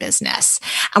side of the business.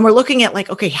 And we're looking at like,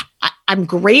 okay, I'm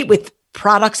great with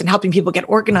products and helping people get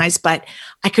organized, but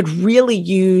I could really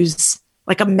use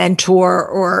like a mentor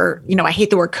or, I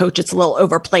hate the word coach, it's a little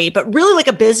overplayed, but really like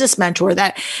a business mentor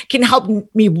that can help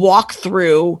me walk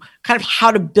through kind of how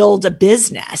to build a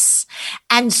business.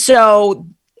 And so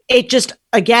it just,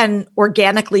 again,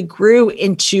 organically grew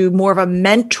into more of a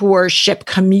mentorship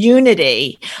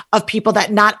community of people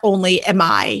that not only am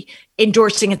I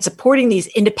endorsing and supporting these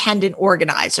independent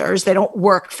organizers, they don't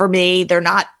work for me, they're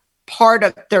part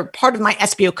of my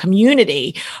SBO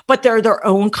community, but they're their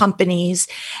own companies,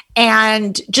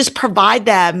 and just provide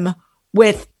them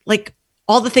with like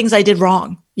all the things I did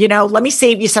wrong. Let me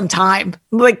save you some time.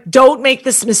 Like, don't make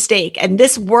this mistake. And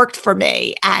this worked for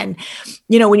me. And,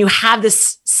 when you have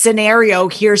this scenario,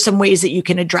 here's some ways that you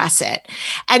can address it.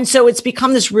 And so it's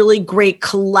become this really great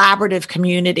collaborative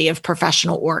community of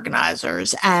professional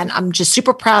organizers. And I'm just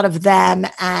super proud of them.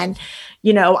 And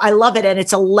I love it. And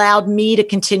it's allowed me to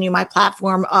continue my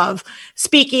platform of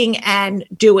speaking and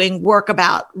doing work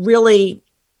about really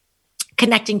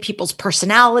connecting people's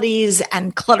personalities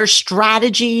and clutter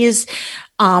strategies,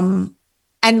 and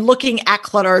looking at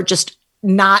clutter just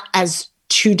not as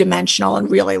two-dimensional and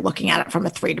really looking at it from a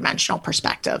three-dimensional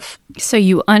perspective. So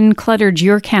you uncluttered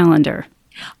your calendar.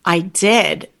 I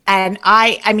did. And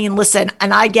I mean, listen,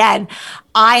 and again,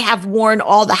 I have worn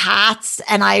all the hats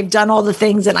and I've done all the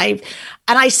things and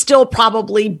I still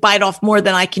probably bite off more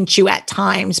than I can chew at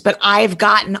times, but I've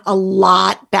gotten a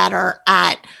lot better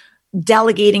at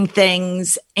delegating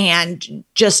things and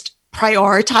just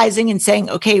prioritizing and saying,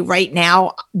 okay, right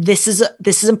now, this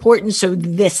is important. So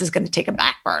this is going to take a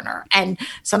back burner. And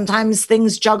sometimes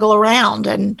things juggle around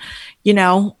and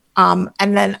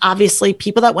then obviously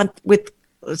people that went with,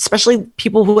 especially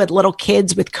people who had little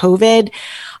kids with COVID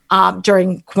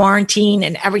during quarantine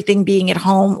and everything being at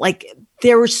home, like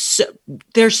there's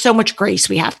so much grace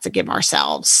we have to give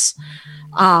ourselves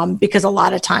because a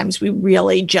lot of times we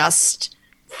really just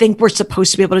think we're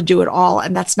supposed to be able to do it all.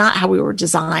 And that's not how we were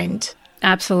designed.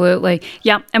 Absolutely.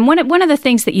 Yeah. And one of the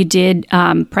things that you did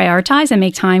prioritize and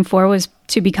make time for was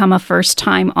to become a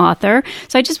first-time author.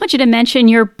 So I just want you to mention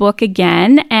your book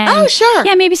again. And oh, sure.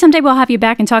 Yeah, maybe someday we'll have you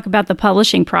back and talk about the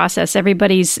publishing process.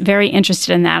 Everybody's very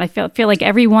interested in that. I feel like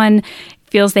everyone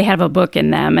feels they have a book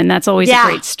in them, and that's always a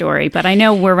great story. But I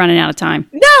know we're running out of time.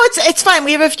 No, it's fine.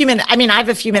 We have a few minutes. I mean, I have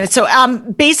a few minutes. So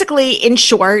basically, in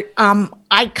short,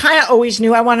 I kind of always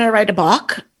knew I wanted to write a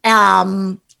book.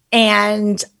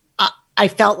 And I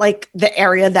felt like the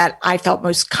area that I felt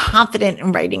most confident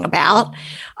in writing about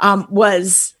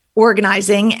was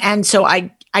organizing. And so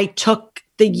I took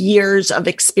the years of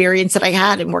experience that I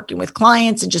had in working with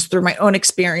clients and just through my own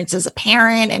experience as a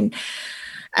parent and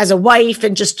as a wife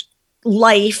and just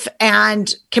life,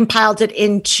 and compiled it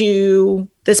into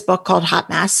this book called Hot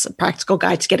Mess, A Practical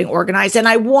Guide to Getting Organized. And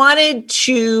I wanted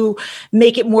to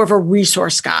make it more of a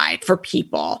resource guide for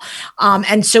people.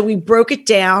 And so we broke it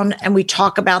down and we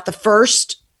talk about the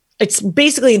first it's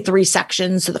basically in 3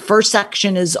 sections. So the first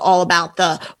section is all about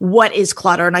what is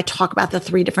clutter. And I talk about the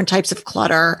 3 different types of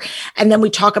clutter. And then we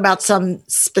talk about some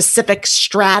specific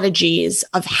strategies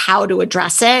of how to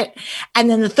address it. And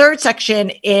then the third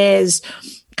section is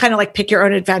kind of like pick your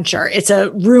own adventure. It's a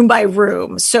room by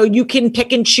room. So you can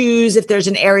pick and choose if there's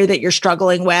an area that you're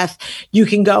struggling with. You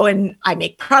can go and I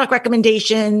make product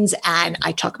recommendations and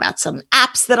I talk about some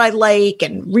apps that I like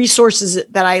and resources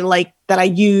that I like that I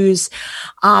use.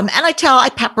 And I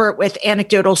pepper it with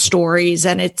anecdotal stories,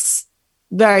 and it's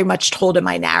very much told in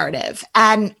my narrative.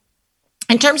 And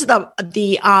in terms of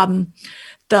the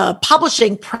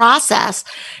publishing process,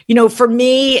 for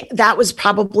me, that was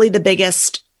probably the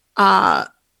biggest,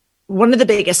 one of the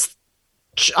biggest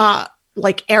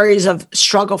areas of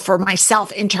struggle for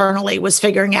myself internally was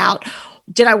figuring out,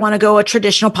 did I want to go a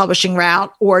traditional publishing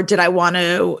route, or did I want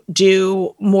to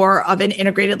do more of an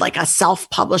integrated, like a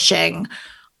self-publishing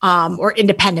or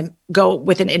go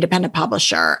with an independent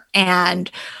publisher? And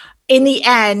in the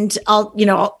end,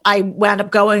 I wound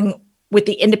up going with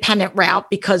the independent route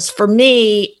because for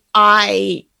me,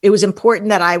 it was important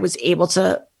that I was able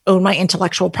to own my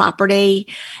intellectual property.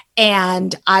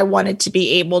 And I wanted to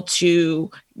be able to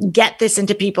get this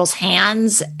into people's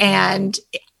hands. And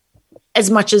as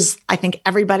much as I think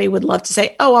everybody would love to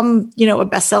say, oh, I'm, a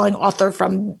best-selling author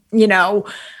from,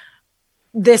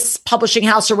 this publishing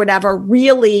house or whatever,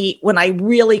 really, when I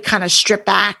really kind of strip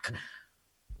back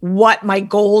what my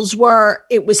goals were,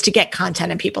 it was to get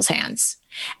content in people's hands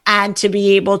and to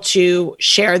be able to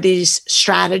share these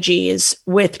strategies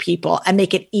with people and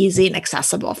make it easy and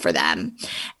accessible for them.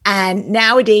 And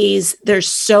nowadays, there's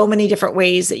so many different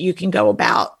ways that you can go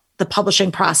about the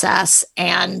publishing process.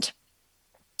 And,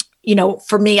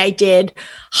 for me, I did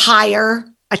hire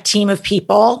a team of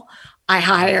people. I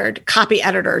hired copy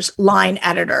editors, line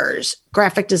editors,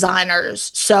 graphic designers.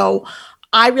 So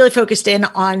I really focused in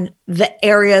on the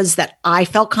areas that I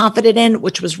felt confident in,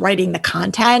 which was writing the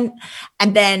content,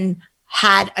 and then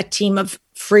had a team of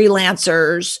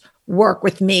freelancers work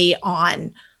with me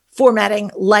on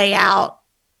formatting, layout,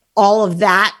 all of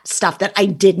that stuff that I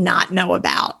did not know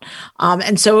about.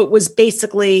 And so it was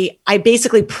I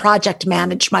basically project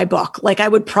managed my book. Like I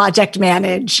would project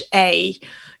manage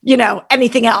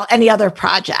anything else, any other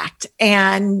project.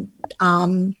 And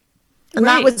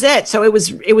that was it. So it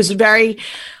was very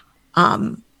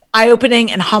eye-opening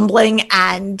and humbling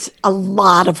and a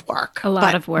lot of work.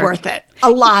 Worth it. A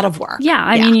lot of work. Yeah.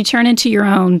 I mean, you turn into your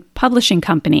own publishing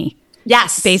company.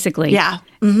 Yes. Basically. Yeah.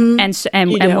 Mm-hmm.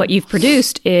 And what you've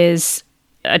produced is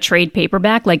a trade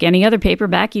paperback like any other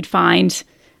paperback you'd find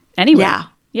anywhere. Yeah.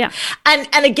 Yeah. And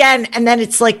then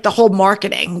it's like the whole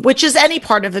marketing, which is any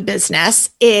part of a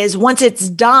business, is once it's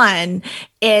done,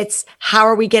 it's how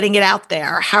are we getting it out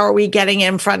there? How are we getting it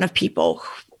in front of people?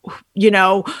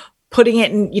 Putting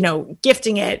it in,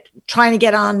 gifting it, trying to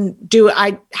get on,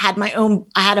 I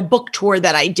had a book tour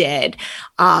that I did.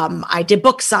 I did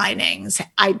book signings.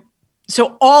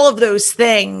 So all of those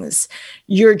things,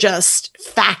 you're just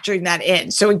factoring that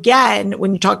in. So again,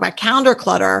 when you talk about calendar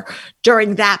clutter,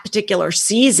 during that particular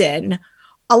season,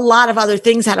 a lot of other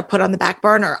things had to put on the back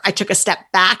burner. I took a step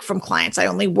back from clients. I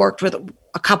only worked with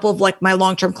a couple of my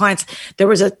long-term clients. There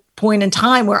was a point in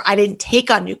time where I didn't take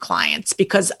on new clients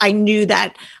because I knew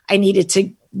that I needed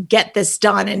to get this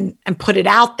done and put it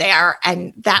out there.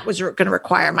 And that was going to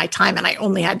require my time. And I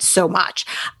only had so much.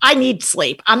 I need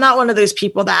sleep. I'm not one of those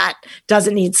people that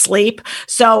doesn't need sleep.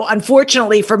 So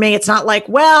unfortunately for me, it's not like,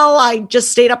 well, I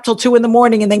just stayed up till 2 a.m.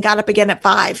 and then got up again at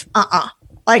 5.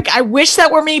 I wish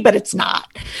that were me, but it's not.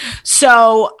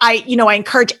 So I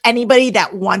encourage anybody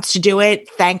that wants to do it.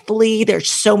 Thankfully,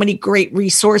 there's so many great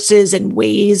resources and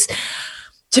ways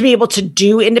to be able to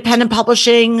do independent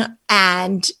publishing,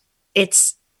 and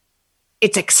it's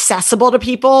accessible to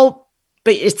people,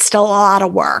 but it's still a lot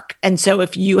of work. And so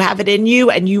if you have it in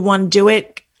you and you want to do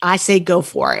it, I say go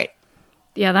for it.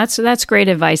 Yeah, that's great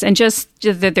advice. And just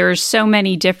that there's so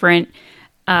many different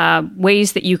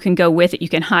ways that you can go with it. You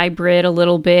can hybrid a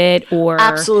little bit, or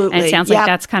absolutely. And it sounds like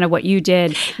that's kind of what you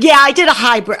did. Yeah, I did a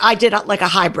hybrid. I did a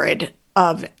hybrid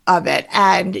of it.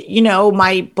 And,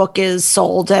 my book is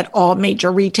sold at all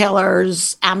major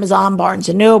retailers, Amazon, Barnes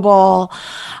and Noble.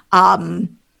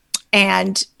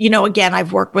 And, again,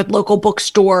 I've worked with local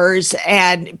bookstores,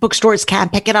 and bookstores can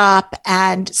pick it up,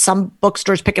 and some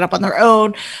bookstores pick it up on their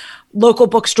own. Local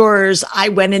bookstores, I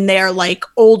went in there like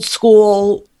old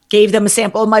school, gave them a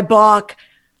sample of my book,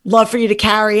 love for you to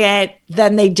carry it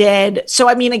than they did. So,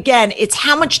 I mean, again, it's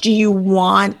how much do you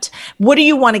want? What do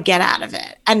you want to get out of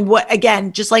it? And what,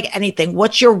 again, just like anything,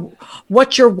 what's your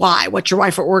why? What's your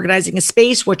why for organizing a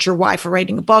space? What's your why for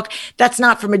writing a book? That's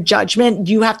not from a judgment.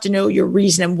 You have to know your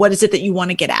reason and what is it that you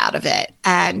want to get out of it.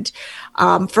 And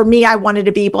for me, I wanted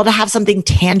to be able to have something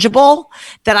tangible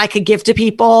that I could give to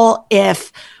people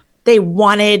if they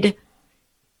wanted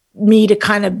me to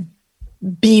kind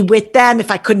of be with them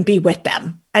if I couldn't be with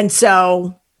them. And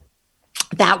so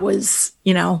that was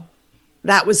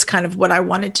kind of what I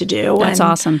wanted to do. That's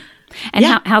awesome. And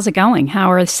how's it going? How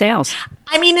are the sales?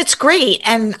 I mean, it's great.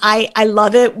 And I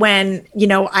love it when,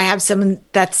 I have someone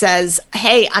that says,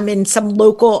 hey, I'm in some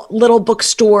local little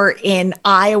bookstore in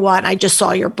Iowa and I just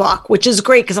saw your book, which is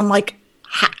great because I'm like,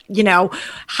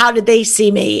 how did they see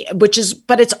me? But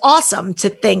it's awesome to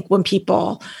think when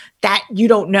people that you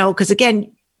don't know, because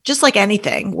again, just like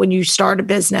anything, when you start a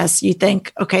business, you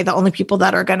think, okay, the only people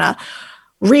that are going to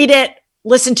read it,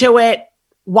 listen to it,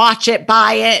 watch it,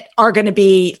 buy it are going to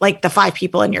be like the 5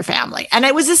 people in your family. And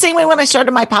it was the same way when I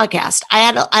started my podcast.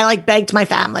 I begged my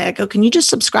family, I go, can you just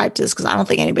subscribe to this? Because I don't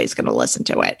think anybody's going to listen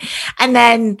to it. And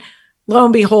then lo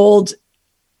and behold,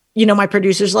 my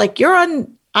producer's like, you're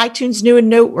on iTunes New and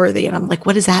Noteworthy. And I'm like,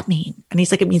 what does that mean? And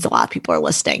he's like, it means a lot of people are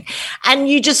listening. And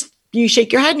you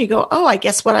shake your head and you go, oh, I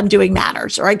guess what I'm doing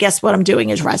matters, or I guess what I'm doing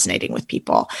is resonating with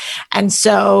people. And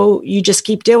so you just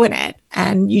keep doing it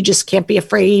and you just can't be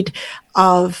afraid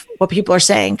of what people are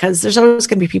saying because there's always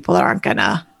going to be people that aren't going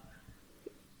to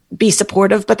be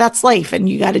supportive, but that's life. And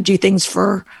you got to do things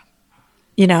for,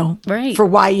 for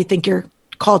why you think you're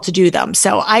called to do them.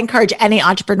 So I encourage any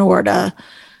entrepreneur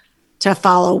to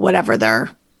follow whatever their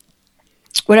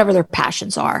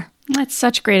passions are. That's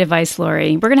such great advice,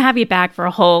 Laurie. We're going to have you back for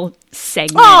a whole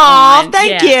segment. Oh,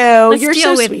 thank you. You're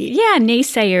so sweet. Yeah,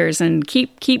 naysayers and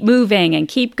keep moving and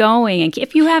keep going. And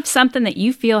if you have something that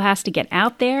you feel has to get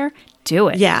out there, do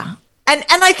it. Yeah. And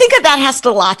I think that has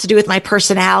a lot to do with my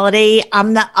personality.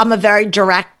 I'm a very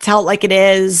direct, tell it like it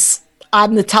is.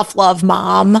 I'm the tough love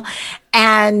mom.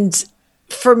 And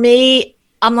for me,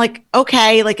 I'm like,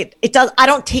 okay, like it does. I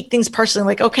don't take things personally.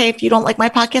 Like, okay, if you don't like my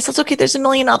podcast, that's okay. There's a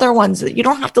million other ones that you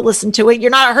don't have to listen to it. You're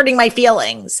not hurting my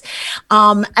feelings.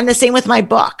 And the same with my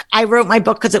book. I wrote my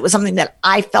book because it was something that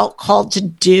I felt called to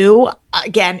do.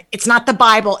 Again, it's not the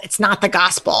Bible. It's not the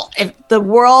gospel. If the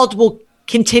world will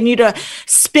continue to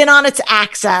spin on its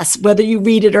axis, whether you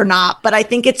read it or not, but I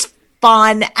think it's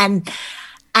fun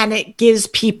and it gives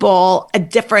people a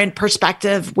different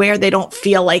perspective where they don't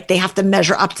feel like they have to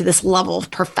measure up to this level of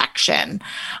perfection.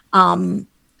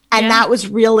 That was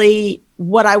really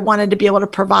what I wanted to be able to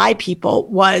provide people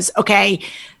was, okay,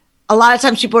 a lot of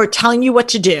times people are telling you what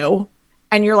to do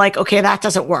and you're like, okay, that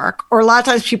doesn't work. Or a lot of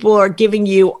times people are giving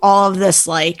you all of this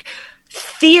like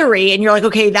theory and you're like,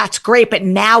 okay, that's great, but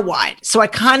now what? So I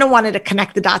kind of wanted to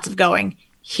connect the dots of going,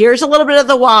 here's a little bit of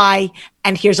the why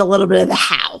and here's a little bit of the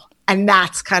how. And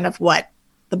that's kind of what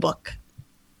the book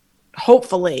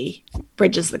hopefully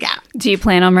bridges the gap. Do you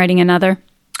plan on writing another?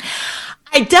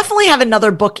 I definitely have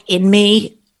another book in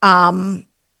me. But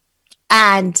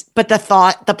the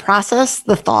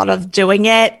thought of doing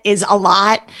it is a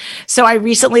lot. So I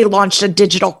recently launched a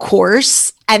digital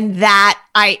course and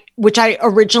which I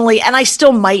originally, and I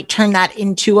still might turn that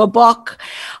into a book.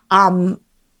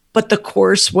 But the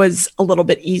course was a little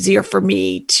bit easier for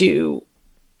me to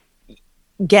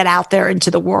get out there into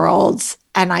the world.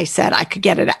 And I said I could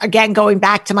get it again, going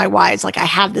back to my whys, like I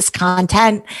have this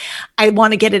content. I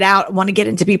want to get it out. I want to get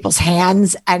into people's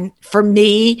hands. And for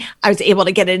me, I was able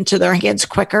to get it into their hands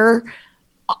quicker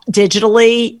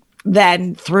digitally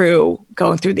than through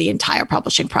going through the entire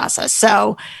publishing process.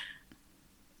 So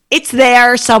it's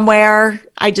there somewhere.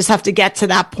 I just have to get to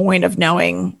that point of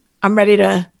knowing I'm ready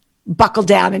to buckle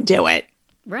down and do it.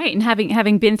 Right. And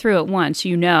having been through it once,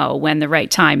 when the right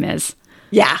time is.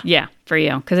 Yeah. Yeah, for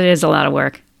you, because it is a lot of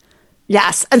work.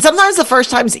 Yes. And sometimes the first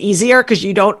time's easier because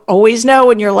you don't always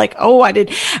know and you're like, oh, I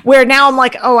did. Where now I'm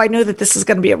like, oh, I know that this is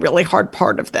going to be a really hard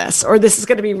part of this, or this is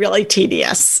going to be really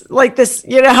tedious like this,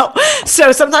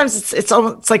 So sometimes it's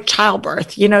like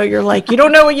childbirth, you're like, you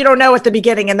don't know what you don't know at the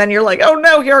beginning. And then you're like, oh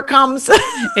no, here it comes.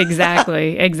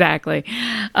 Exactly.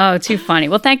 Oh, too funny.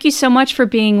 Well, thank you so much for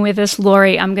being with us,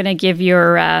 Laurie. I'm going to give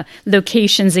your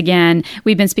locations again.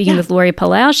 We've been speaking with Laurie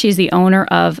Palau. She's the owner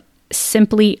of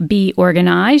Simply Be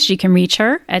Organized. You can reach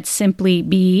her at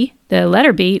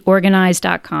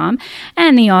organized.com,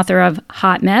 and the author of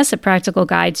Hot Mess, A Practical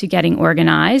Guide to Getting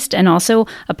Organized, and also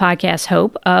a podcast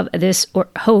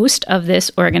host of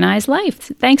This Organized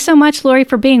Life. Thanks so much, Laurie,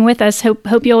 for being with us.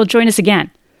 Hope you'll join us again.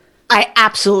 I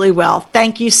absolutely will.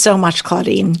 Thank you so much,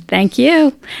 Claudine. Thank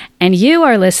you. And you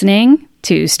are listening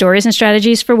to Stories and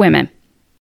Strategies for Women.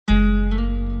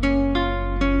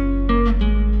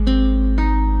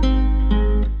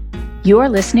 You are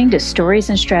listening to Stories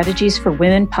and Strategies for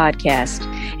Women podcast.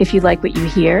 If you like what you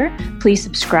hear, please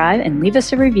subscribe and leave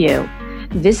us a review.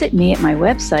 Visit me at my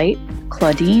website,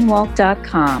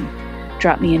 claudinewalk.com.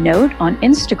 Drop me a note on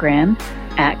Instagram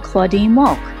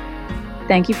 @ClaudineWalk.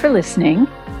 Thank you for listening.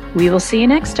 We will see you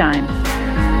next time.